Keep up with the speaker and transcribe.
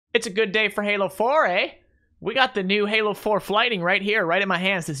It's a good day for Halo 4, eh? We got the new Halo 4 flighting right here, right in my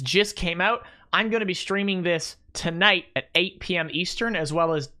hands. This just came out. I'm going to be streaming this tonight at 8 p.m. Eastern, as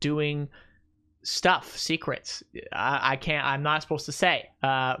well as doing stuff, secrets. I'm not supposed to say,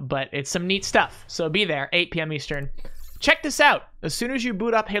 but it's some neat stuff. So be there, 8 p.m. Eastern. Check this out. As soon as you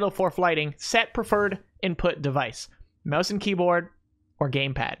boot up Halo 4 flighting, set preferred input device. Mouse and keyboard or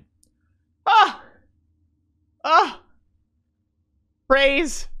gamepad.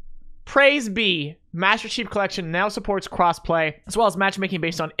 Praise be. Master Chief Collection now supports crossplay, as well as matchmaking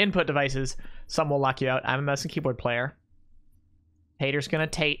based on input devices. Some will lock you out. I'm a mouse and keyboard player. Haters gonna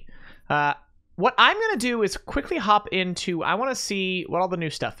tate. What I'm gonna do is quickly hop into, I want to see what all the new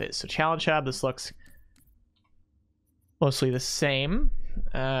stuff is. So Challenge Hub, this looks mostly the same.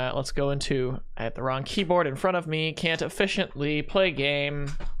 Let's go into, I have the wrong keyboard in front of me, can't efficiently play game.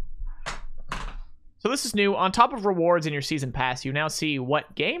 So this is new. On top of rewards in your season pass, you now see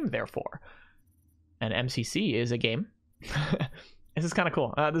what game they're for. And MCC is a game. This is kind of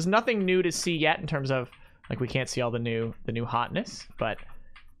cool. There's nothing new to see yet in terms of, like, we can't see all the new hotness, but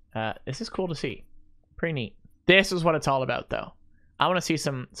this is cool to see. Pretty neat. This is what it's all about, though. I want to see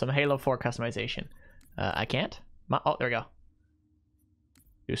some Halo 4 customization. I can't. Oh, there we go.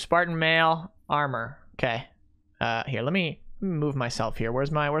 Do Spartan mail armor. Okay. Here, let me move myself here.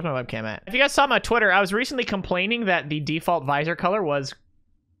 Where's my webcam at? If you guys saw my Twitter, I was recently complaining that the default visor color was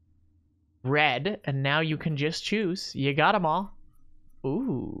red, and now you can just choose. You got them all.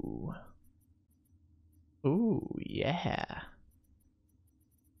 Ooh. Ooh, yeah.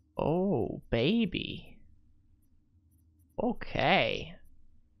 Oh, baby. Okay.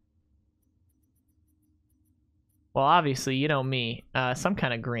 Well, obviously, you know me. Some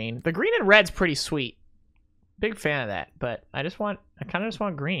kind of green. The green and red's pretty sweet. Big fan of that, but I kind of just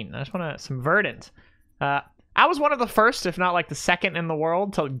want green. I just want some verdant. I was one of the first, if not like the second in the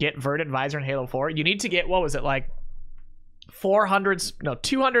world, to get verdant visor in Halo 4. You need to get, what was it, like 200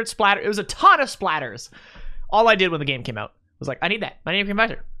 splatter. It was a ton of splatters. All I did when the game came out was like, I need that. I need a green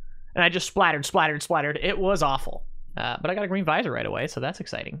visor. And I just splattered. It was awful. But I got a green visor right away, so that's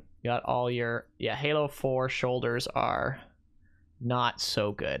exciting. You got all your, yeah, Halo 4 shoulders are not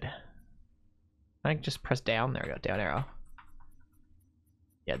so good. I can just press down. There we go, down arrow.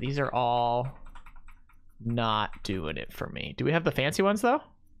 Yeah, these are all not doing it for me. Do we have the fancy ones, though?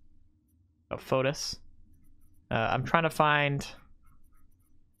 Oh, Photos. I'm trying to find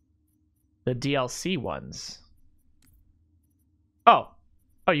the DLC ones. Oh,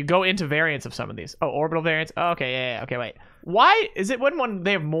 you go into variants of some of these. Oh, orbital variants. Oh, okay, yeah. Okay, wait. Why is it when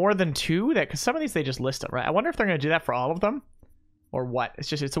they have more than two? That because some of these they just list them, right? I wonder if they're going to do that for all of them, or what.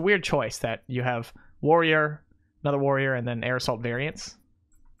 It's a weird choice that you have warrior, another warrior, and then air assault variants.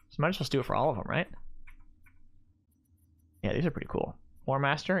 So might as well do it for all of them, right? Yeah, these are pretty cool. War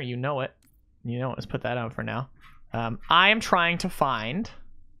Master, you know it. Let's put that on for now. I am trying to find.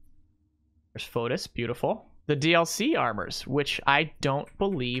 There's Photos, beautiful. The DLC armors, which I don't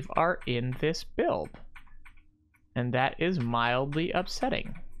believe are in this build. And that is mildly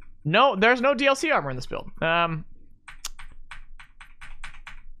upsetting. No, there's no DLC armor in this build.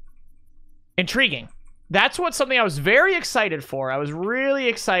 Intriguing. That's something I was very excited for. I was really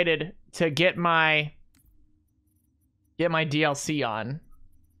excited to get my DLC on.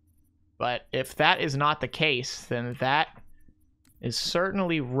 But if that is not the case, then that is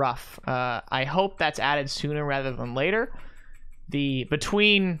certainly rough. I hope that's added sooner rather than later.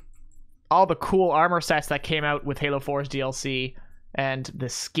 Between all the cool armor sets that came out with Halo 4's DLC and the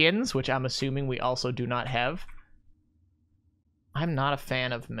skins, which I'm assuming we also do not have, I'm not a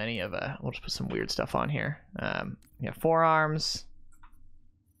fan of many of we'll just put some weird stuff on here. Yeah, forearms.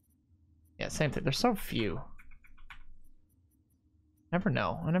 Yeah, same thing. There's so few. I never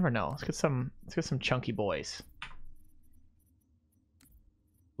know. Let's get some chunky boys.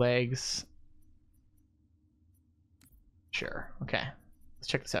 Legs. Sure. Okay. Let's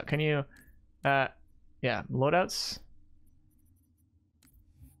check this out. Can you yeah, loadouts.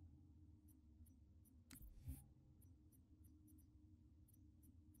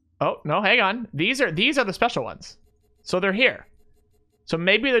 Oh, no, hang on. These are the special ones. So they're here. So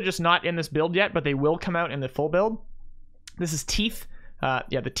maybe they're just not in this build yet, but they will come out in the full build. This is teeth.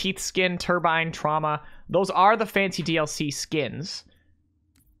 Yeah, the teeth skin, turbine, trauma. Those are the fancy DLC skins.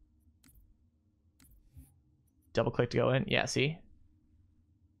 Double click to go in. Yeah, see?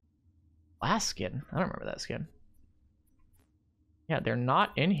 Last skin. I don't remember that skin. Yeah, they're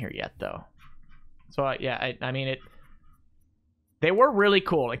not in here yet, though. So, yeah, I mean, they were really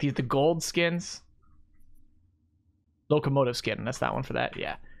cool. Like, the gold skins. Locomotive skin. That's that one for that.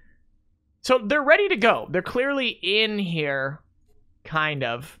 Yeah. So, they're ready to go. They're clearly in here, kind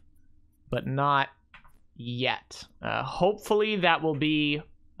of. but not yet. Hopefully that will be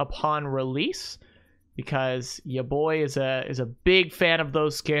upon release, because your boy is a big fan of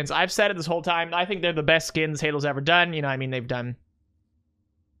those skins. I've said it this whole time. I think they're the best skins Halo's ever done. You know, I mean, they've done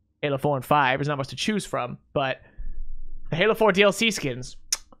Halo 4 and 5. There's not much to choose from, but the Halo 4 DLC skins,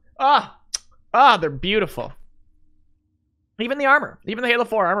 they're beautiful. Even the armor, even the Halo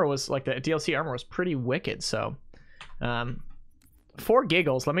 4 armor was like, the DLC armor was pretty wicked. So, for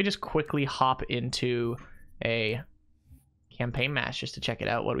giggles, let me just quickly hop into a campaign match just to check it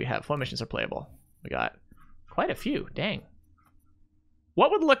out. What do we have? What missions are playable? We got quite a few. Dang. What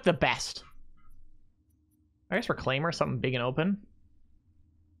would look the best? I guess Reclaimer, something big and open.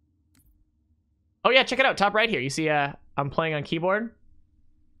 Oh yeah, check it out. Top right here. You see, I'm playing on keyboard.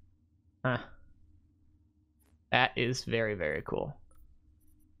 That is very, very cool.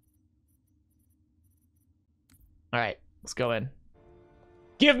 All right, let's go in.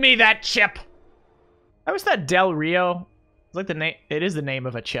 Give me that chip. I always thought Del Rio. It's like the name. It is the name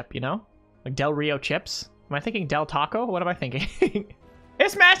of a chip, you know, like Del Rio chips. Am I thinking Del Taco? What am I thinking?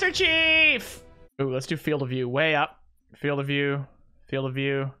 It's Master Chief. Ooh, let's do field of view. Way up. Field of view. Field of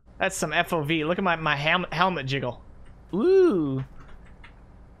view. That's some FOV. Look at my helmet jiggle. Ooh.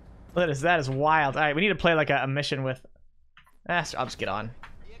 That is wild. All right, we need to play like a mission with... I'll just get on.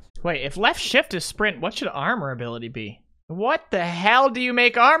 Wait, if left shift is sprint, what should armor ability be? What the hell do you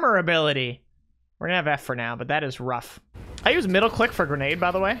make armor ability? We're gonna have F for now, but that is rough. I use middle click for grenade,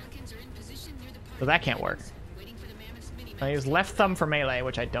 by the way. So that can't work. I use left thumb for melee,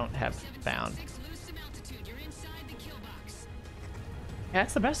 which I don't have found. Yeah,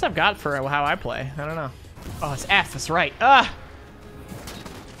 that's the best I've got for how I play. I don't know. Oh, it's F. That's right.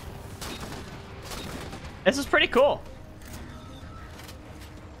 This is pretty cool.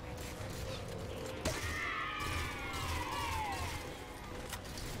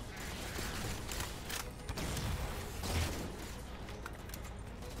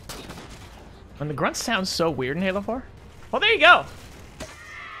 And the grunts sound so weird in Halo 4. Well, there you go.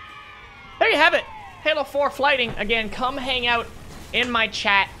 There you have it. Halo 4 flighting. Again, come hang out in my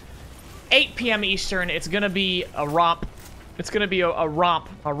chat. 8 p.m. Eastern. It's gonna be a romp. It's gonna be a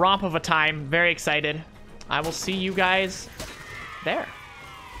romp of a time. Very excited. I will see you guys there.